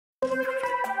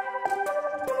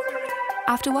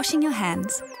After washing your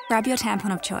hands, grab your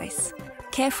tampon of choice.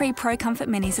 Carefree ProComfort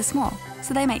minis are small,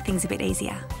 so they make things a bit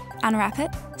easier. Unwrap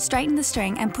it, straighten the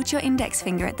string and put your index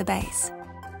finger at the base.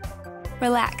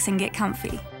 Relax and get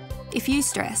comfy. If you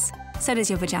stress, so does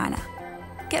your vagina.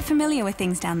 Get familiar with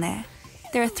things down there.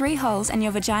 There are 3 holes and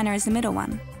your vagina is the middle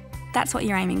one. That's what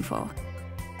you're aiming for.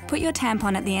 Put your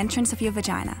tampon at the entrance of your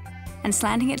vagina and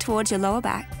slanting it towards your lower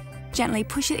back, gently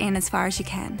push it in as far as you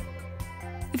can.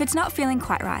 If it's not feeling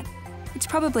quite right, it's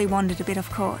probably wandered a bit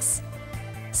off course.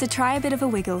 So try a bit of a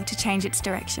wiggle to change its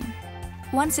direction.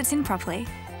 Once it's in properly,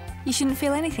 you shouldn't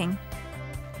feel anything.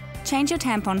 Change your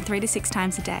tampon 3 to 6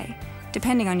 times a day,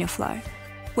 depending on your flow,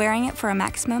 wearing it for a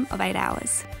maximum of 8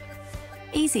 hours.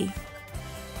 Easy.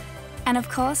 And of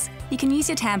course, you can use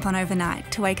your tampon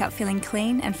overnight to wake up feeling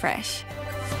clean and fresh.